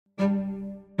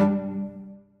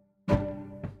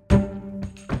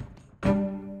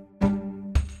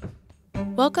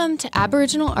Welcome to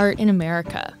Aboriginal Art in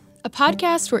America, a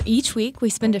podcast where each week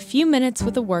we spend a few minutes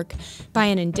with a work by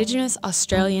an Indigenous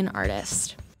Australian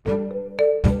artist.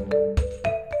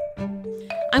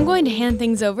 I'm going to hand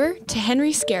things over to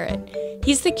Henry Skerritt.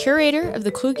 He's the curator of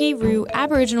the Kluge-Ruhe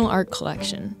Aboriginal Art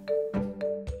Collection.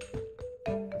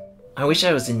 I wish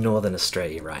I was in Northern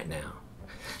Australia right now,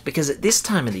 because at this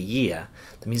time of the year,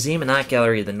 the Museum and Art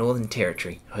Gallery of the Northern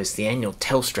Territory hosts the annual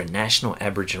Telstra National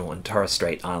Aboriginal and Torres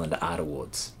Strait Islander Art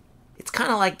Awards. It's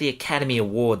kind of like the Academy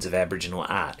Awards of Aboriginal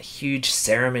art, a huge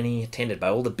ceremony attended by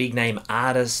all the big-name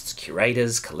artists,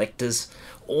 curators, collectors,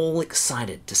 all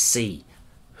excited to see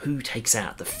who takes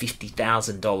out the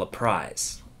 $50,000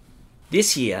 prize.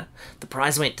 This year, the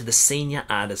prize went to the senior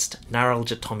artist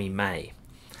Ngarralja Tommy May.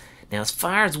 Now, as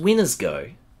far as winners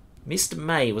go, Mr.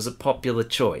 May was a popular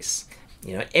choice.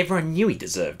 You know, everyone knew he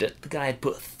deserved it. The guy had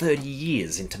put 30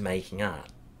 years into making art.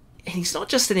 And he's not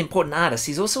just an important artist,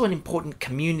 he's also an important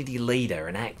community leader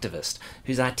and activist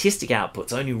whose artistic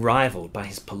output's only rivaled by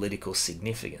his political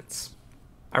significance.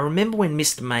 I remember when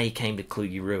Mr. May came to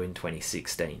Kluge-Ruhe in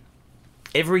 2016.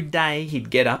 Every day he'd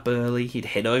get up early, he'd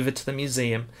head over to the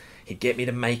museum, he'd get me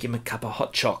to make him a cup of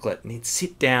hot chocolate, and he'd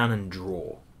sit down and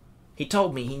draw. He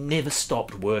told me he never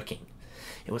stopped working.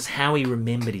 It was how he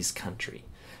remembered his country.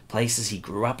 Places he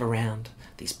grew up around,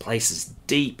 these places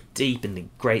deep, deep in the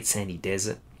Great Sandy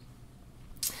Desert.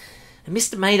 And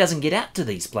Mr. May doesn't get out to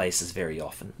these places very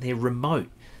often. They're remote,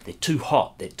 they're too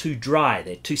hot, they're too dry,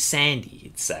 they're too sandy,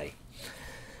 he'd say.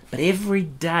 But every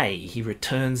day he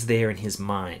returns there in his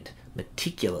mind,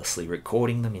 meticulously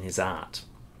recording them in his art.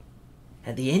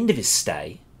 At the end of his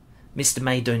stay, Mr.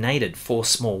 May donated 4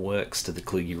 small works to the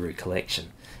Kluge-Ruhe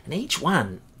collection, and each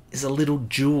one is a little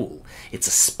jewel. It's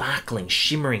a sparkling,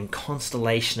 shimmering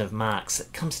constellation of marks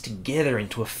that comes together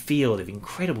into a field of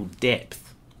incredible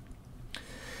depth.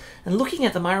 And looking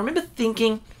at them, I remember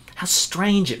thinking how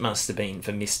strange it must have been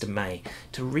for Mr. May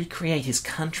to recreate his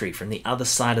country from the other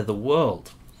side of the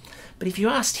world. But if you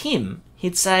asked him,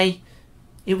 he'd say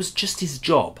it was just his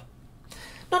job.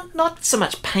 Not so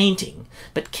much painting,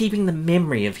 but keeping the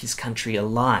memory of his country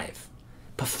alive.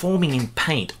 Performing in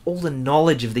paint all the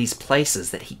knowledge of these places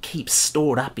that he keeps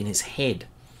stored up in his head.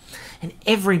 And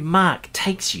every mark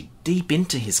takes you deep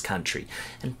into his country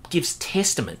and gives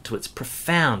testament to its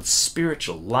profound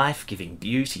spiritual life-giving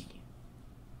beauty.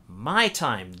 My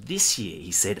time this year,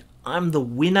 he said, I'm the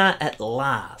winner at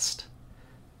last.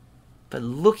 But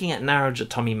looking at Ngarralja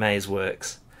Tommy May's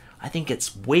works, I think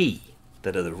it's we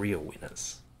that are the real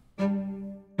winners.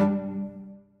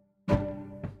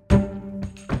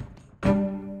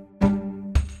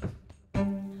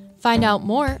 Find out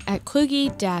more at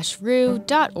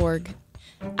kluge-ruhe.org.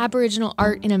 Aboriginal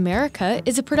Art in America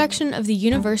is a production of the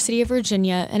University of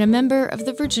Virginia and a member of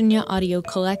the Virginia Audio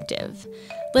Collective.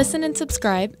 Listen and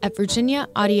subscribe at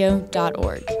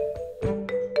virginiaaudio.org.